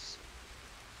it's...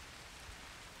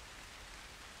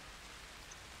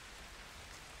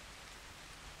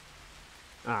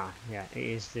 Ah, yeah, it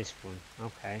is this one.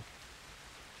 Okay.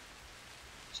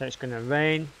 So it's going to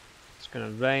rain. It's going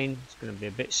to rain. It's going to be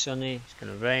a bit sunny. It's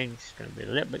going to rain. It's going to be a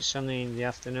little bit sunny in the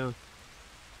afternoon.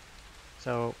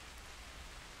 So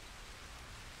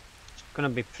it's going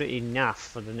to be pretty naff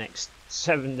for the next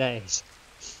 7 days.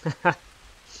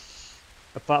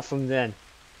 Apart from then,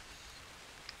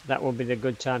 that will be the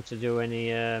good time to do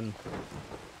any... Oh,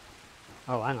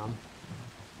 hang on.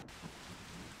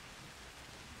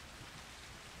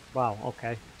 Wow,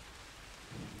 okay.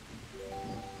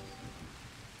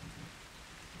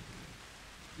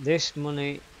 This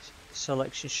money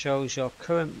selection shows your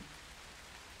current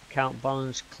account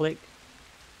balance. Click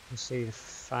and see the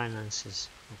finances.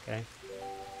 Okay.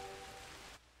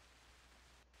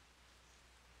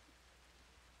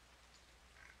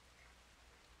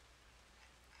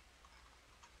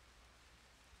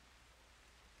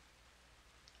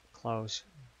 Close.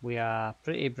 We are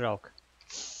pretty broke.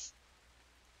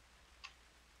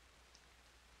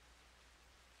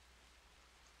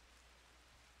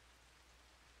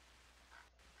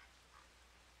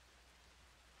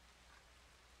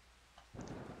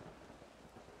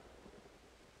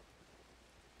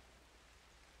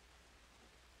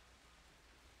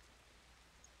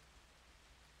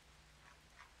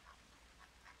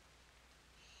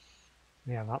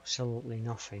 We have absolutely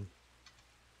nothing.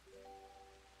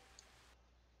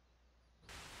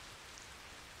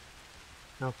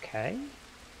 Okay.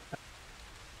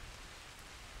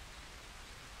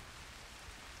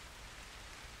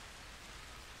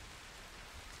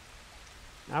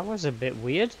 That was a bit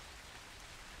weird.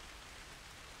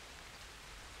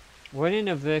 When in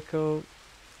a vehicle,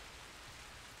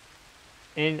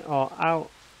 in or out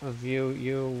of view,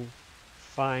 you'll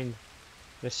find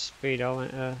the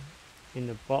speedometer in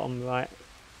the bottom right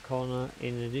corner.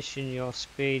 In addition, your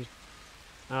speed,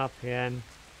 RPM.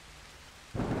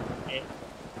 It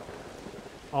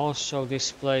also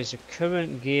displays the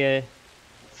current gear,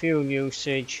 fuel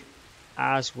usage,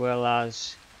 as well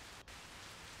as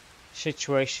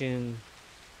situation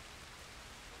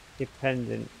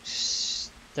dependent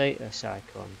status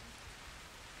icon,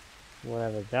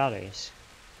 whatever that is.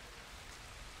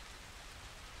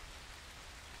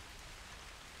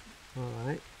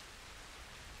 Alright.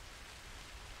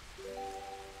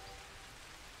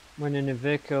 When in a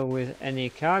vehicle with any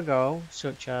cargo,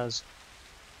 such as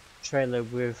trailer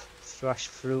with thrash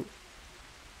fruit,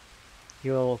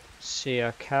 you'll see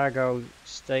a cargo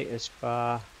status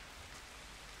bar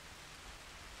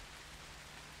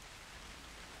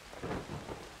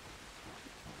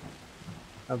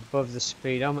above the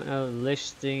speedometer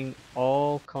listing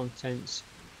all contents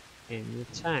in the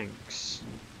tanks.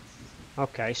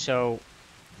 Okay, so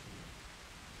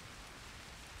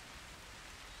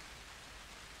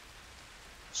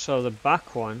the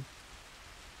back one,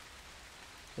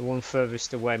 the one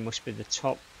furthest away, must be the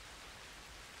top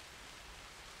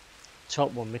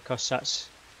one, because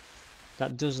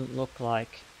that doesn't look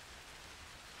like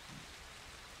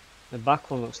The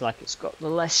back one looks like it's got the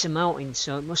lesser mounting,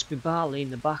 so it must be barley in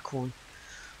the back one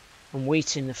and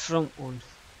wheat in the front one,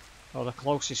 or the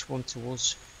closest one to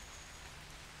us.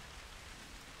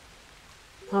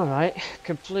 Alright,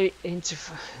 complete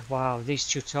wow, these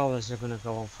tutorials are going to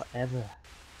go on forever.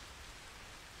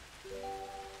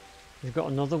 We've got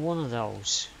another one of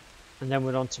those, and then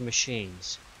we're on to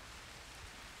machines.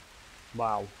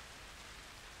 Wow.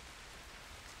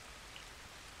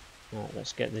 Right,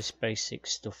 let's get this basic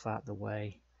stuff out of the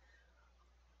way.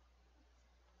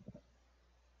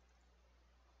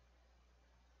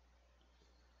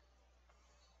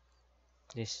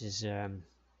 This is, I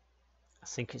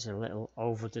think it's a little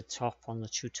over the top on the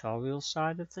tutorial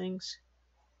side of things.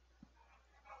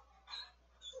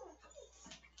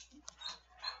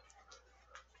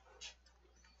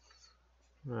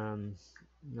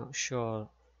 Not sure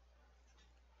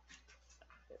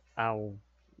how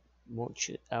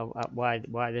much, why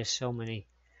there's so many.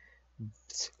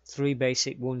 3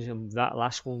 basic ones, and that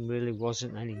last one really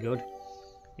wasn't any good.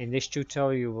 In this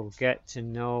tutorial you will get to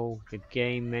know the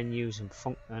game menus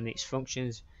and its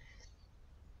functions.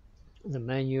 The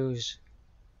menus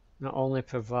not only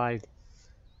provide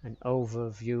an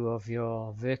overview of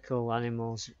your vehicle,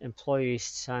 animals,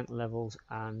 employees, tank levels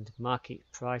and market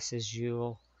prices,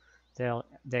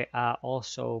 they are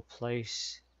also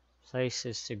places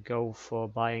to go for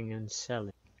buying and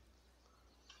selling.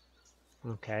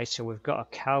 Okay, so we've got a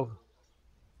cow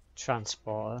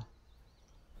transporter.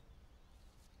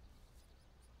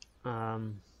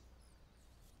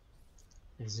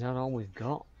 Is that all we've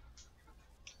got?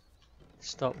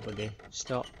 Stop, buddy.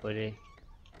 Stop, buddy.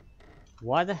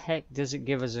 Why the heck does it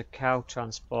give us a cow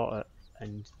transporter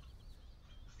and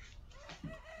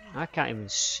I can't even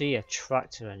see a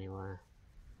tractor anywhere?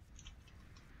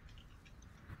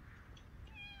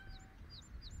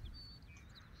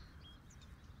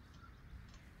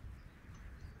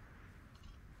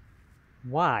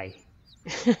 Why?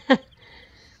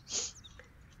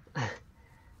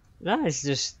 That is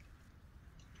just...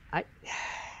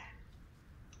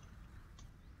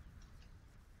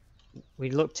 We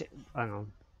looked at... Hang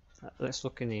on. Let's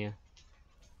look in here.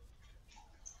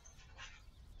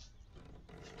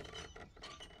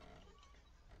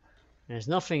 There's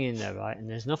nothing in there, right? And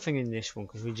there's nothing in this one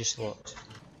because we just looked.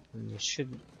 And it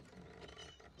shouldn't...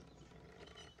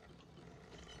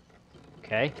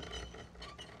 Okay.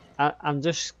 I'm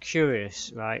just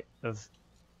curious, right,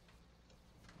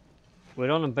 we're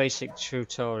on a basic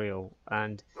tutorial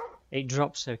and it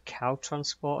drops a cow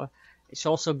transporter. It's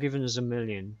also given us $1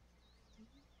 million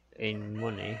in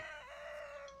money,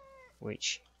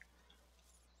 which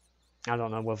I don't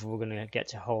know whether we're going to get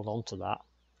to hold on to that.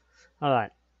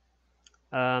 Alright,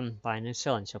 buying and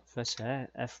selling, so press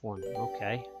F1,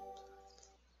 okay.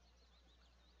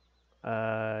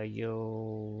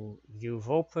 You've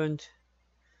opened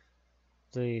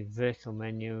the vehicle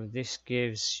menu. This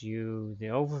gives you the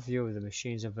overview of the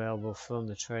machines available from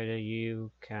the trader.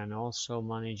 You can also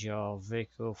manage your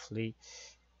vehicle fleet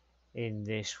in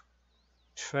this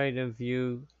trader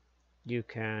view. You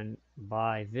can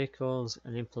buy vehicles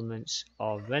and implements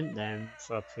or rent them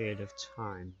for a period of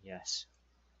time. Yes.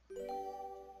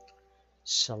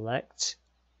 Select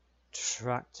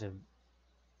tractor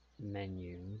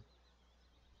menu.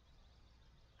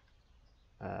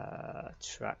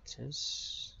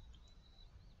 Tractors.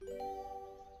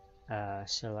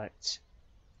 Select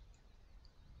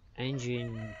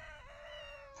engine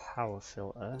power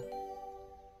filter.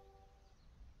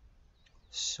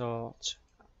 Sort.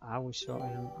 Are we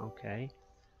sorting them? Okay.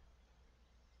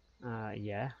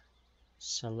 Yeah.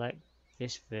 Select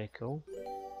this vehicle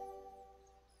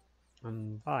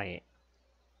and buy it.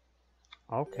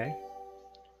 Okay.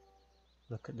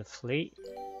 Look at the fleet.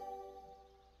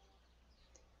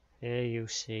 Here you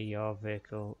see your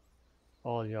vehicle,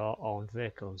 all your own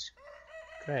vehicles.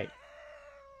 Great.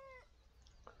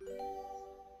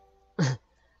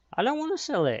 I don't want to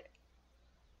sell it.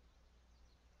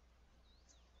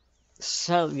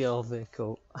 Sell your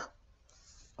vehicle.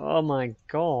 Oh my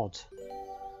god.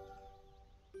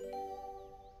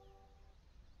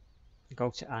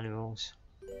 Go to animals.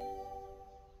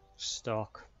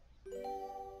 Stock.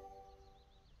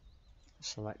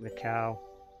 Select the cow.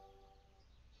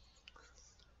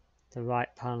 The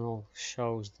right panel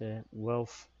shows the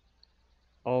wealth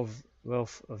of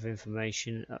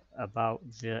information about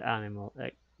the animal,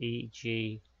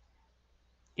 e.g.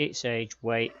 its age,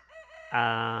 weight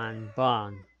and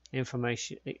barn.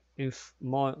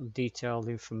 More detailed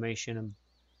information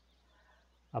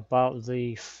about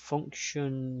the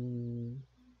function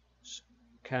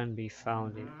can be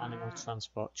found in animal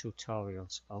transport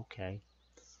tutorials. Okay.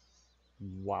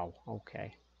 Wow,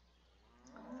 okay.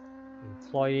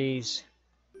 employees.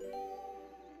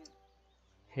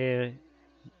 Here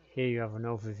you have an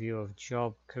overview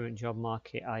of current job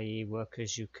market, i.e.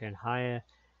 workers you can hire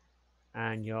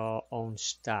and your own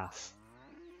staff.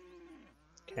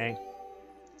 Okay,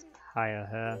 hire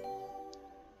her,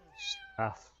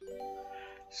 staff,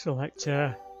 select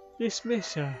her,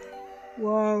 dismiss her.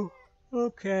 Wow,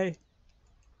 okay.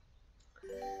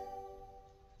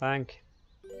 Bank,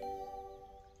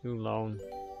 new loan.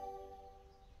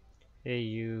 Here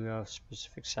you have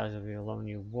specific size of your loan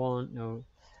you want, no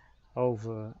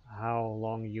over how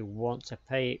long you want to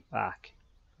pay it back.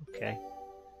 Okay,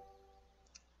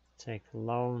 take a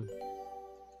loan.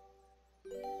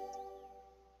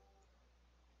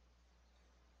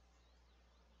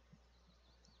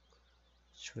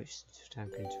 Switch to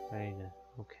Franklin Trader.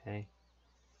 Okay.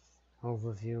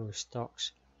 Overview of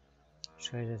stocks.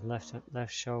 Trader left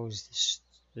shows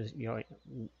your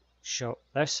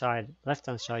left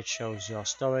hand side shows your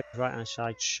storage. Right hand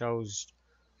side shows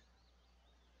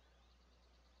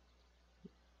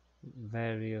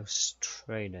various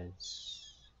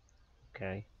traders.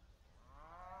 Okay.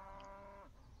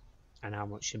 And how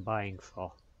much you're buying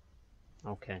for.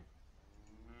 Okay.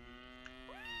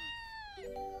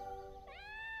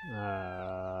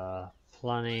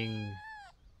 Planning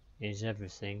is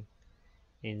everything.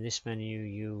 In this menu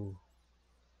you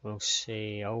will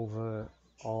see over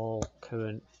all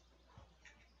current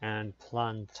and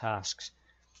planned tasks.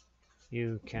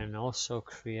 You can also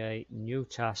create new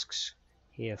tasks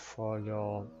here for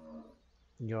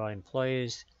your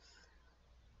employees.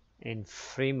 In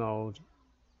free mode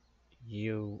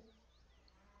you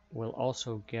will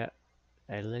also get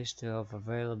a list of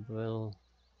available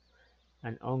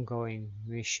and ongoing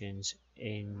missions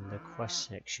in the quest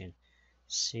section.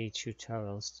 See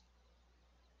tutorials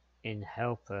in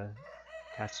helper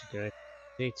category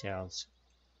details.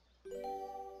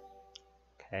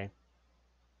 Okay.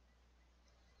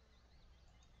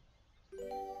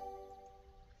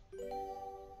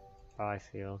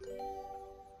 Byfield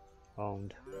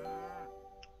owned.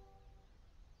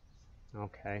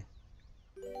 Okay.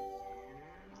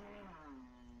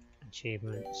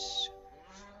 Achievements.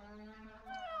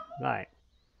 Right.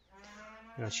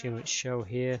 Your achievements show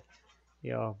here.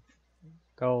 Your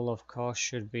goal, of course,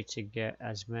 should be to get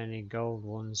as many gold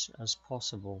ones as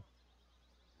possible.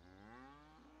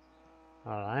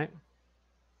 Alright.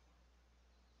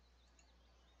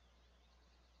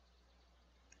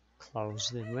 Close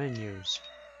the menus.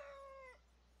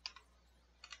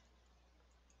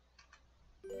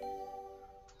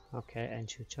 Okay, end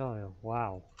tutorial.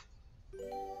 Wow.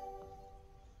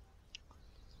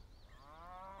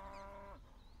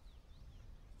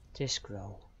 Disk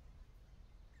row.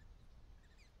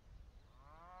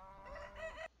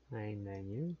 Main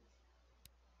menu.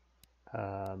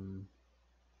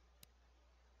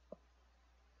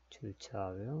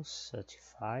 Tutorials,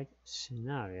 certified,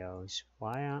 scenarios.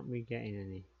 Why aren't we getting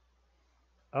any?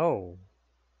 Oh.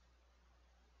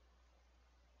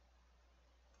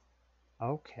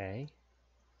 Okay.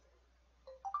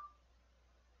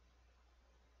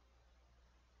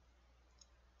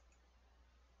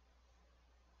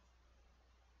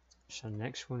 So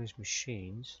next one is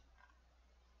machines.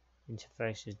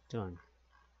 Interface is done.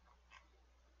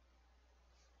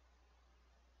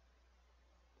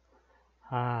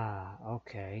 Ah,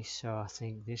 okay, so I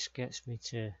think this gets me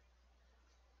to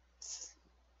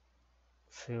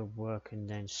field work and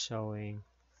then sowing,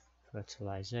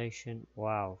 fertilization.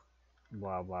 Wow,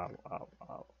 wow, wow, wow,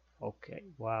 wow. Okay,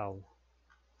 wow.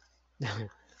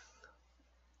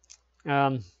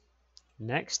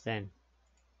 Next then,